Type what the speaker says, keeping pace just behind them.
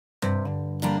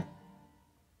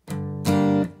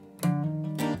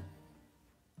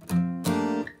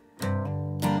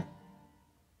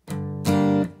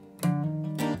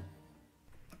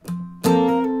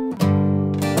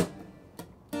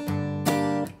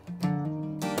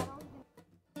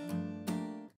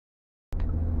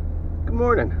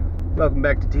morning. Welcome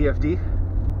back to TFD.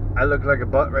 I look like a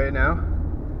butt right now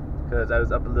because I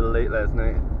was up a little late last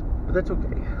night, but that's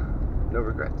okay. No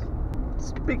regrets.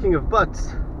 Speaking of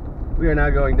butts, we are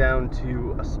now going down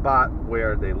to a spot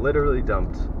where they literally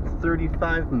dumped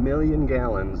 35 million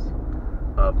gallons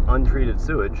of untreated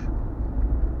sewage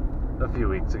a few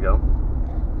weeks ago,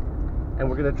 and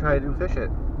we're gonna try to fish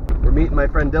it. We're meeting my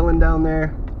friend Dylan down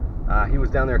there. He was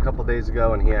down there a couple days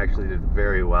ago and he actually did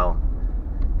very well.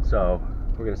 So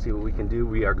we're gonna see what we can do.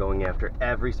 We are going after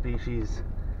every species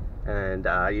and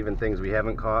even things we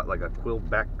haven't caught, like a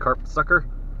quillback carp sucker.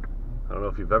 I don't know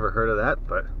if you've ever heard of that,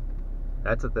 but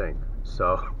that's a thing.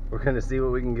 So we're gonna see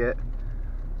what we can get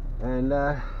and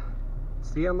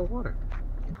see on the water.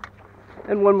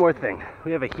 And one more thing,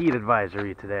 we have a heat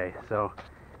advisory today, so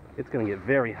it's gonna get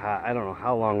very hot. I don't know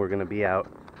how long we're gonna be out,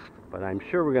 but I'm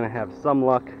sure we're gonna have some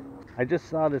luck. I just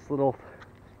saw this little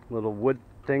wood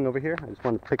thing over here. I just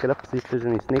wanted to pick it up, see if there's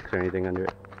any snakes or anything under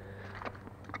it.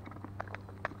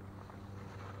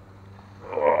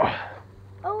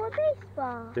 Oh, a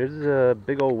baseball. There's a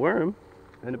big old worm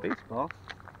and a baseball.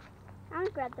 I'm gonna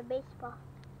grab the baseball.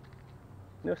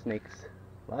 No snakes,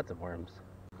 lots of worms.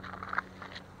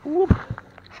 Whoop.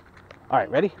 All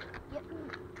right, ready? Yep.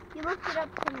 You lifted up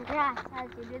some grass as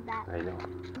you did that. I know.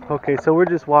 Okay, so we're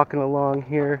just walking along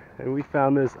here and we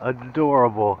found this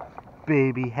adorable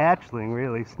baby hatchling,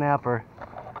 really, snapper.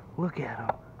 Look at him.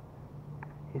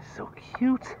 He's so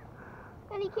cute.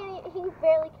 And he barely can even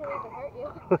hurt you.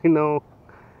 I know.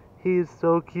 He's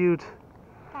so cute.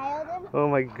 I held him? Oh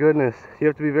my goodness. You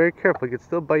have to be very careful. He could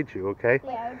still bite you, okay?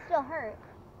 Yeah, it would still hurt.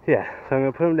 Yeah, so I'm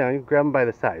going to put him down. You grab him by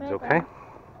the sides, okay?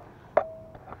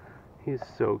 He's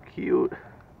so cute.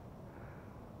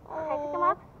 Can I pick him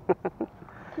up? Can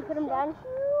you put him down?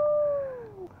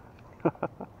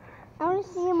 I want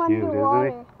to see him Cute, underwater.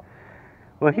 isn't he?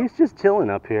 Well, he's just chilling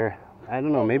up here. I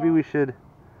don't know, maybe we should...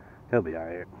 He'll be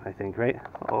alright, I think, right?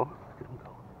 Oh, look at him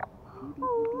go.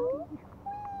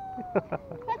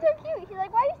 That's so cute. He's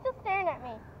like, why are you still staring at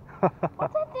me?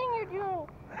 What's that thing you're doing?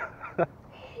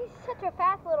 He's such a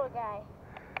fast little guy.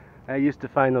 I used to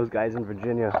find those guys in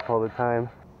Virginia all the time.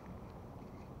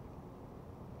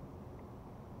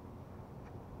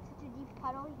 Such a deep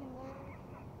puddle, you can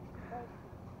literally,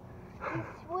 he's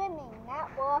swimming, not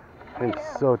walking. I'm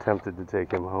so tempted to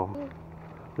take him home.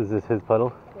 Is this his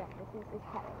puddle? Yeah, this is his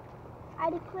puddle. I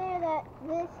declare that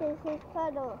this is his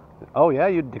puddle. Oh yeah,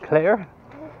 you declare?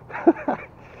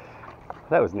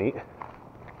 That was neat.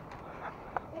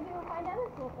 Maybe we'll find other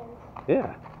cool things.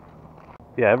 Yeah.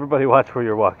 Yeah, everybody watch where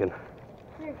you're walking.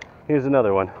 Here. Here's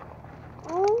another one.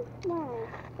 Oh my.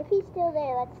 If he's still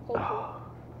there, let's take him.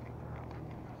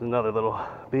 There's another little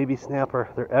baby snapper.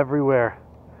 They're everywhere.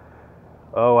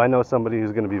 Oh, I know somebody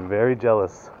who's going to be very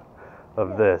jealous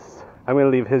of this. I'm going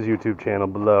to leave his YouTube channel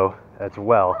below as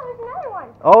well. Oh, there's another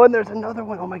one. Oh, and there's another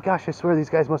one. Oh my gosh, I swear these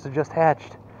guys must have just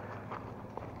hatched.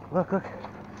 Look, look.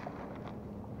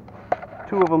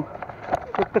 Two of them.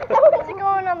 He's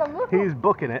going on the move. He's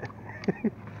booking it.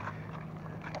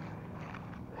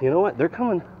 You know what? They're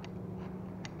coming.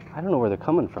 I don't know where they're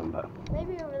coming from, but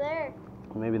Maybe over there.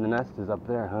 maybe the nest is up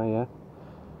there, huh? Yeah.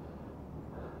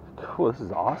 Cool. This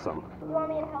is awesome. You want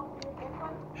me to help you with this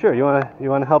one? Sure. You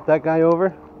wanna help that guy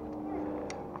over?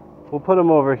 We'll put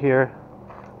him over here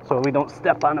so we don't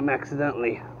step on him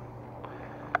accidentally.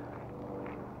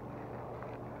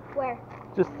 Where?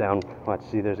 Just down. Watch.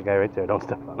 See, there's a guy right there. Don't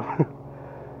step on him.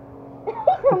 He's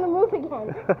on the move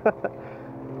again.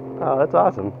 Oh, that's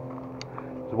awesome.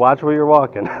 Just watch where you're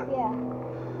walking. Yeah.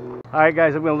 Alright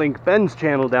guys, I'm going to link Ben's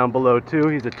channel down below too.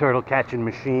 He's a turtle catching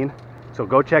machine. So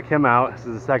go check him out. This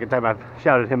is the second time I've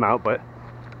shouted him out, but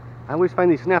I always find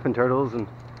these snapping turtles and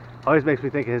always makes me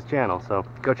think of his channel. So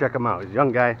go check him out. He's a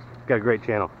young guy. He's got a great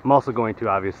channel. I'm also going to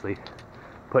obviously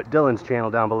put Dylan's channel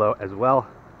down below as well.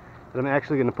 And I'm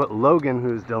actually going to put Logan,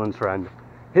 who's Dylan's friend,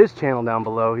 his channel down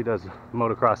below. He does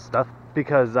motocross stuff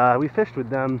because we fished with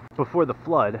them before the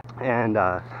flood and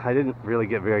I didn't really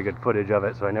get very good footage of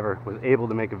it, so I never was able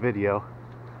to make a video.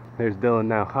 There's Dylan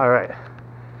now. All right,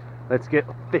 let's get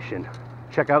fishing.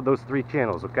 Check out those 3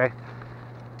 channels, okay?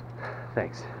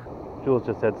 Thanks. Jules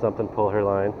just had something pull her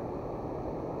line. Is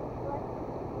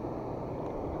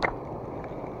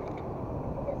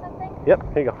it something?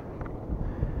 Yep, here you go.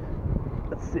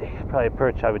 Let's see, probably a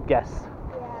perch, I would guess.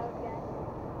 Yeah, I would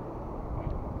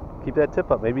guess. Keep that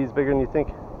tip up. Maybe he's bigger than you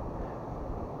think.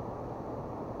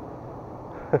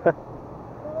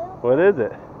 What is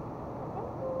it?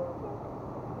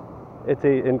 It's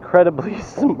a incredibly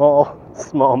small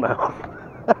smallmouth.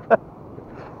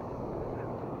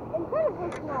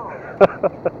 Incredibly small.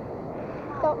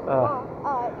 So,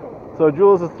 So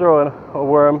Jules is throwing a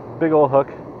worm, big old hook,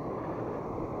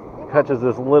 catches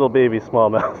this little baby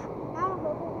smallmouth.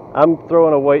 I'm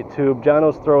throwing a white tube.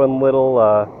 Jono's throwing little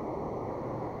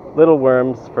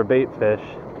worms for bait fish.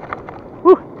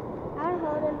 Woo! I'll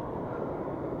hold him.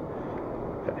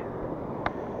 Okay.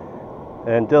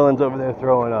 And Dylan's over there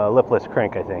throwing a lipless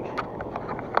crank, I think. I'm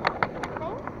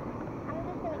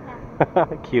just gonna catch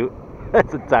him. Cute.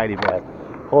 That's a tiny bass.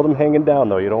 Hold him hanging down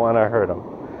though. You don't want to hurt him.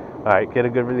 All right, get a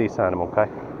good release on him, okay?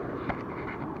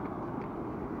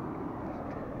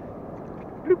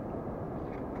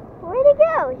 Where'd he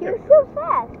go? He was so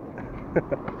fast.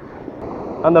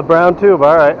 On the brown tube.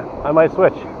 All right, I might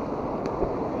switch.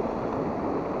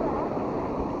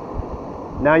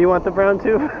 Now you want the brown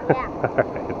tube? Yeah. All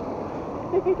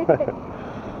right.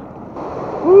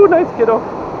 Ooh, nice kiddo.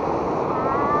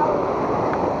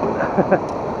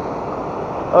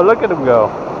 Oh, look at him go.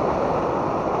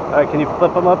 All right, can you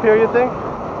flip him up here, you think?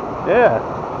 Yeah.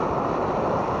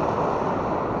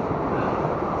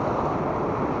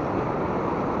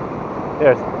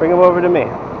 Here, bring him over to me.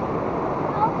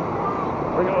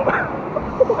 Bring him over.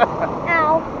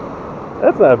 Ow.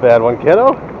 That's not a bad one,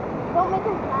 kiddo. Don't make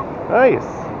him laugh. Nice.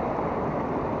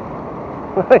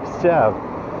 Nice job.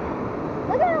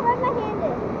 Look at how red my hand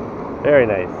is. Very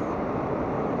nice.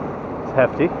 It's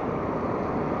hefty.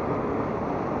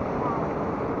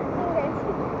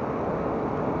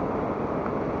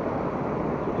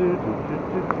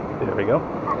 There we go.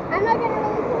 I'm not going to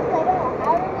release him because I don't know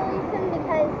how to release him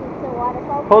because it's a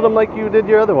waterfall. Hold him like you did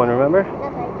your other one, remember?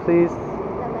 Nothing. Please.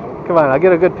 Nothing. Come on, I'll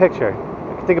get a good picture.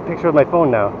 I can take a picture with my phone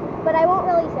now. But I won't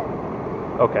release him.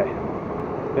 Okay.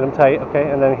 Get him tight, okay,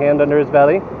 and then hand under his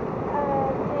belly.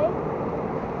 Okay.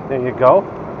 There you go.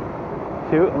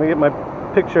 Cute. Let me get my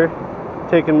picture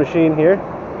taking machine here.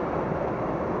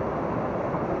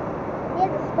 He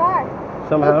has a scar.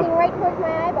 Somehow. Looking right towards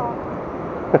my eyeball.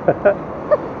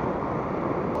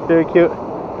 Very cute.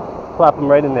 Plop him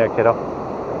right in there, kiddo.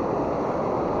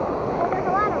 Well, there's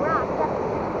a lot of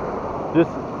rocks.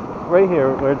 Just right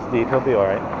here where it's deep, he'll be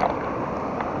alright.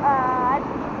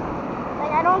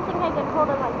 Like, I don't think I can hold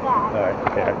him like that.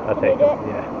 Alright, here, I'll Can take you do him.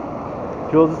 Yeah.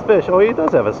 Jules' fish. Oh, he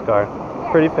does have a scar.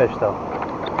 Yeah. Pretty fish, though.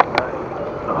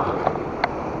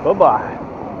 Bye-bye.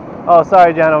 Oh,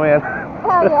 sorry, gentleman.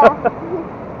 Oh, yeah.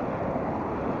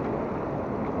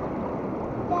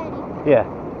 Daddy. Yeah.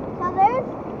 So there's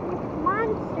this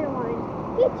monster one.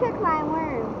 He took my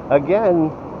worm.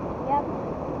 Again. Yep.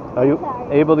 Are you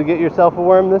Sorry. able to get yourself a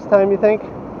worm this time, you think?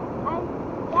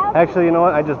 Yeah. Actually, you know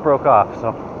what? I just broke off,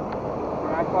 so.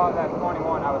 When I caught that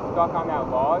 21, I was stuck on that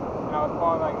log, and I was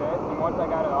falling like this, and once I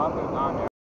got it off, it was on there.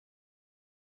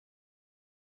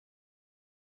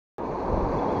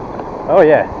 Oh,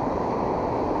 yeah.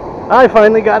 I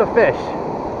finally got a fish.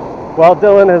 While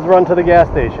Dylan has run to the gas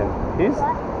station. He's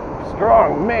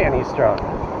strong. Man, he's strong.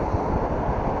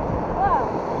 Whoa.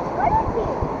 What is he?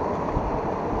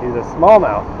 He's a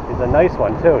smallmouth. He's a nice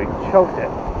one, too. He choked it.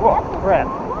 Whoa, That's a crap.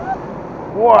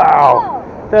 smallmouth? Wow.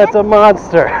 Whoa. That's a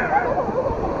monster. That doesn't look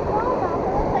like a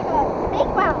smallmouth. It looks like a big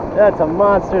mouth. That's a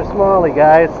monster smallie,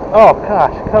 guys. Oh,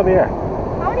 gosh. Come here.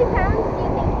 How many pounds do you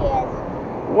think he is?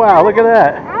 Wow, look at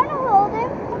that. I don't know, hold him.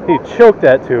 He choked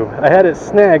that tube. I had it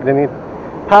snagged, and he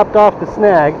popped off the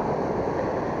snag,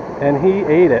 and he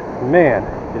ate it. Man,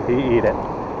 did he eat it.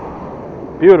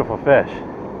 Beautiful fish.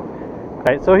 All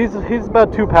right, so he's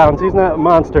about 2 pounds. He's not a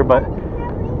monster, but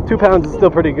 2 pounds is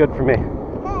still pretty good for me.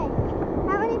 Okay.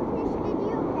 How many fish did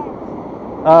you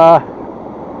catch?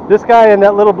 This guy and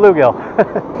that little bluegill.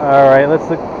 All right,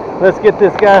 let's get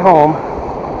this guy home.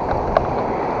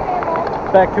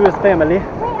 Back to his family. Wait, I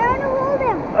want to hold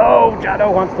him. Oh,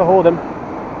 Jono wants to hold him.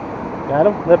 Got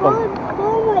him? Lip him.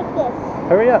 Hold him like this.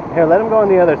 Hurry up. Here, let him go on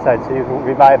the other side so you can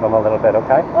revive him a little bit,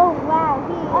 okay? Oh, wow.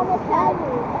 He almost had me.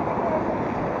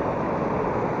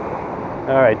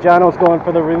 All right, Jono's going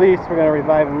for the release. We're going to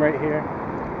revive him right here.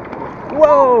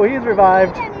 Whoa, he's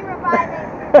revived. Can you revive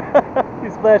him? He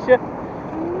splashed you?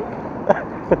 That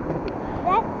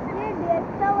scared me. I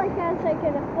felt like I was like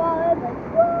gonna fall in. Like,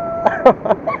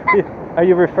 whoa! Are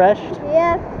you refreshed?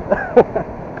 Yeah.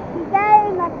 He got it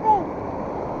in my face.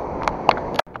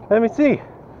 Let me see.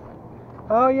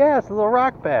 Oh, yeah, it's a little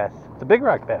rock bass. It's a big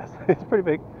rock bass. It's pretty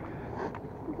big.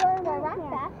 The rock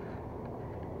bass.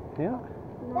 Yeah.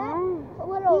 That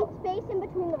little space in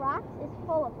between the rocks is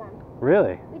full of them.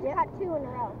 Really? We just caught 2 in a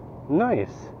row.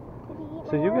 Nice. Did he eat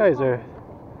So my you worm? guys are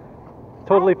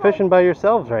totally fishing by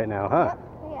yourselves right now, huh?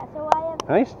 Yeah, so I have.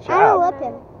 Nice I job. will whip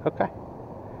him. Okay.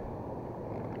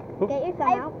 Get your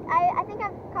thumb out. I think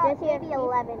I've caught maybe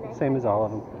 11. Same as all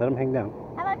of them. Let them hang down.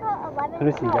 Have I caught 11? Let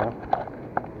me see, John.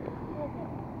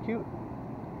 cute.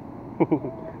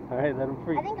 Alright, let him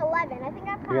free. I think 11. I think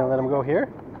I've caught. You're gonna let him go here?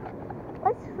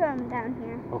 Let's swim down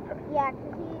here. Okay. Yeah,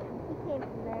 because he came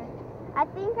from there. I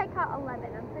think I caught 11.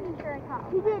 I'm pretty sure I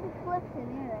caught 11. He did flips in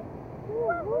there.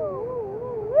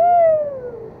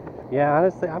 Yeah,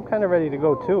 honestly, I'm kind of ready to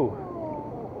go too.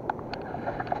 I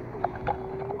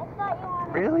thought you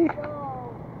wanted Really? to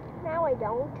go. Now I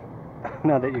don't.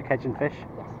 Now that you're catching fish?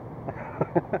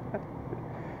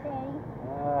 Daddy.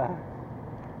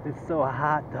 It's so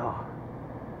hot though.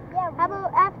 Yeah. How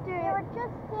about after? They were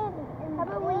just standing in the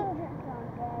danger zone,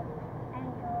 Daddy.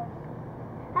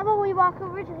 How about we walk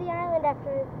over to the island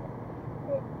after?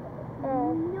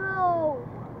 No.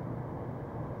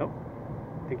 Nope.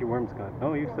 I think your worm's gone.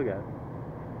 Oh, you still got it.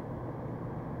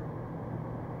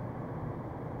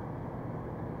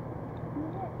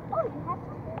 Oh, you have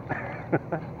something.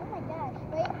 Oh my gosh.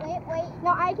 Wait.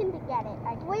 No, I can get it.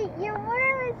 Wait, your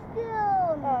worm is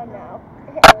still. Oh no.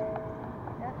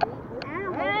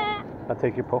 I'll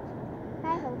take your pole.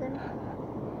 Hi, Holden.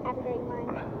 After mine.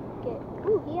 Good.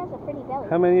 Ooh, he has a pretty belly.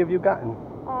 How many have you gotten?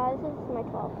 This is my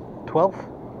 12th. 12th?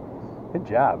 Good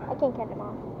job. I can't catch him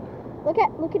off. Look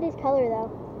at his color though.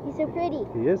 He's so pretty.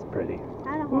 He is pretty.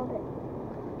 I don't hold it.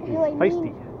 He's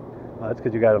feisty. Well, that's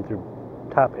because you got him through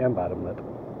top and bottom lip.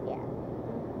 Yeah.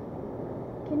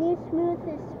 Can you smooth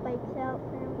his spikes out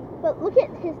for me? But look at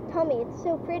his tummy. It's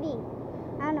so pretty.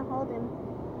 I don't hold him.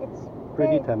 It's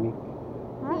Pretty tummy.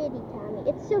 pretty tummy.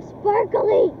 It's so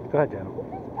sparkly. Go ahead, Jenna. It's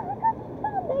a sparkly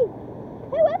tummy.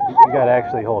 Whoever You gotta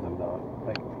actually hold him though.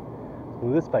 Like,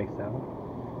 smooth the spikes down.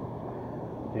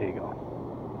 There you go.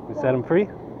 We set him free?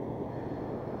 Yeah,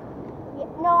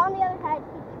 no, on the other side.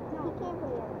 He came from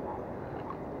the other side.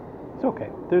 It's okay.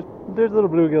 There's a little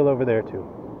bluegill over there too.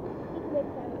 He can make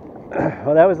sense.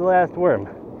 Well, that was the last worm.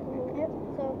 Yep,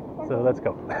 So let's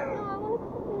go. No, I want to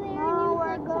come there. No,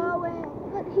 we're going.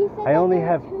 But he said I only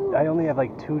that have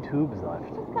like 2 tubes left.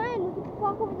 It's fine. We could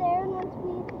walk over there, and if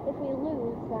we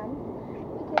lose them,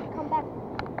 we could come back.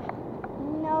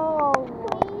 No.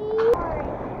 Please.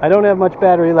 I don't have much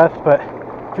battery left, but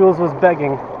Jules was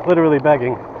begging, literally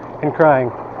begging, and crying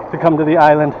to come to the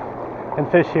island and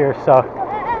fish here. So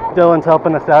Dylan's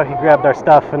helping us out. He grabbed our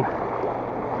stuff, and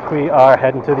we are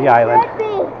heading to the island.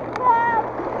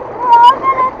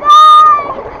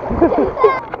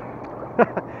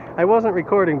 I wasn't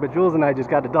recording, but Jules and I just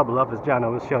got to double up, as John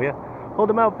will show you. Hold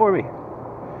him out for me.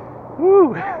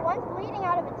 Woo! Oh, one's bleeding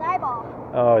out of its eyeball.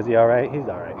 Oh, is he all right? He's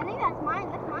all right. I think that's mine.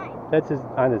 That's mine. That's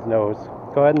on his nose.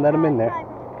 Go ahead and let him in there.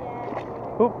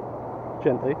 Yeah. Oop,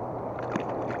 gently.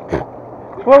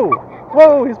 Whoa!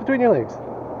 Whoa! He's between your legs.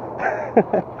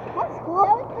 That's cool.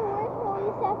 That was the worst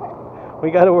release ever. We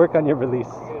got to work on your release.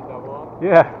 Did it double up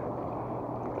Yeah.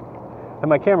 And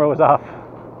my camera was off. the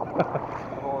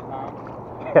whole time?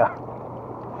 Yeah.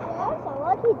 That was a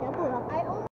lucky double up.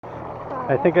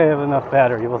 I think I have enough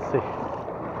battery. We'll see.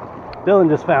 Dylan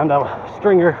just found a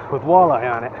stringer with walleye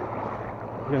on it.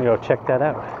 We're gonna go check that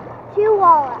out. 2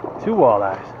 walleyes. 2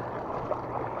 walleyes. I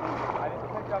didn't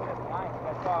pick up this line. I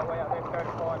saw it way out there,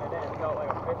 started pulling it in. It felt like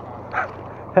a fish on it.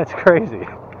 That's crazy.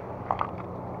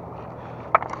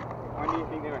 When do you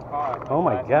think they were caught? Oh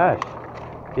my Last gosh.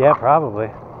 night? Yeah, probably.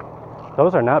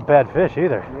 Those are not bad fish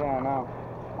either. Yeah, I know.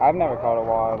 I've never caught a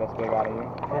walleye this big out of here.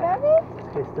 What are they?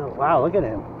 He's still. Wow, look at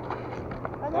him.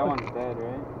 That one's dead,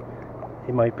 right?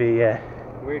 He might be.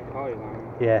 Weird colors on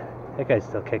him. Yeah. That guy's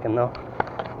still kicking though.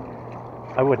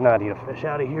 I would not eat a fish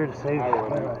out of here to save I my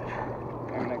wouldn't. life.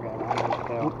 I'm gonna grab it on his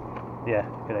tail. Yeah,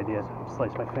 good idea.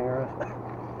 Slice my finger off.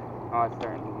 Oh, it's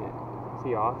starting to get. Is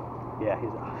he off? Yeah,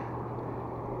 he's off.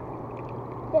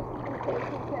 Just in case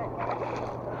he's not.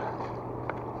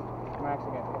 I'm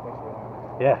actually gonna take a picture of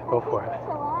him. Yeah, go for it.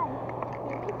 He's alive.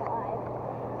 He's alive.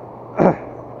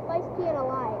 Feisty and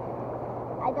alive.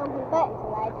 I don't think he's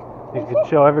alive. You could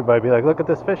show everybody, be like, look at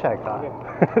this fish I caught.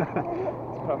 Let's put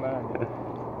him on.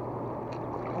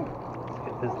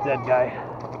 Get this dead guy.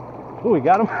 Ooh, we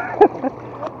got him.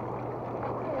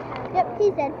 Yep,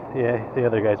 he's dead. Yeah, the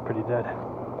other guy's pretty dead.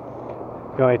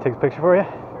 You want me to take a picture for you?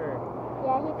 Sure.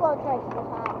 Yeah, he floats right to the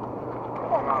top.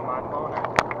 I'm on my phone.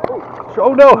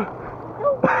 Oh no!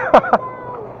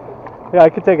 Yeah, I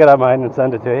could take it on mine and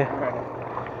send it to you.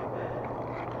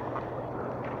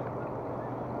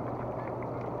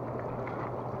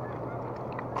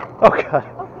 Oh god.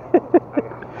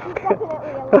 He's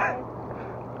definitely alive.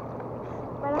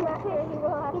 But I'm not sure he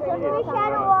will have to. He's a fish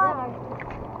out of water.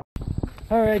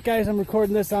 Alright guys, I'm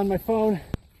recording this on my phone.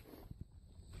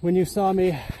 When you saw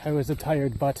me, I was a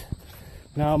tired butt.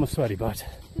 Now I'm a sweaty butt.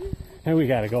 And we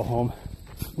gotta go home.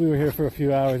 We were here for a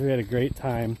few hours, we had a great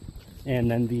time. And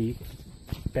then the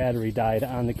battery died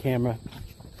on the camera.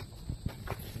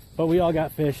 But we all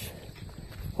got fish.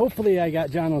 Hopefully I got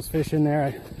Jono's fish in there.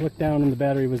 I looked down and the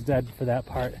battery was dead for that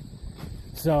part.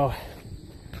 So,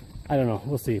 I don't know,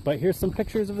 we'll see. But here's some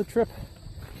pictures of the trip.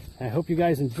 I hope you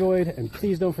guys enjoyed, and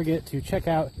please don't forget to check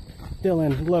out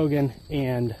Dylan, Logan,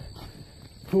 and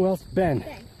who else?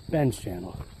 Ben's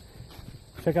channel.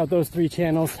 Check out those 3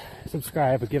 channels,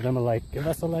 subscribe, give them a like, give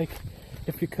us a like.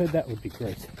 If you could, that would be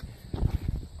great.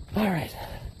 All right,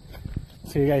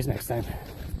 see you guys next time.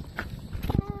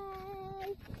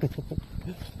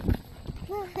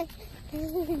 Bye.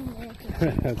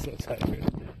 I'm so tired.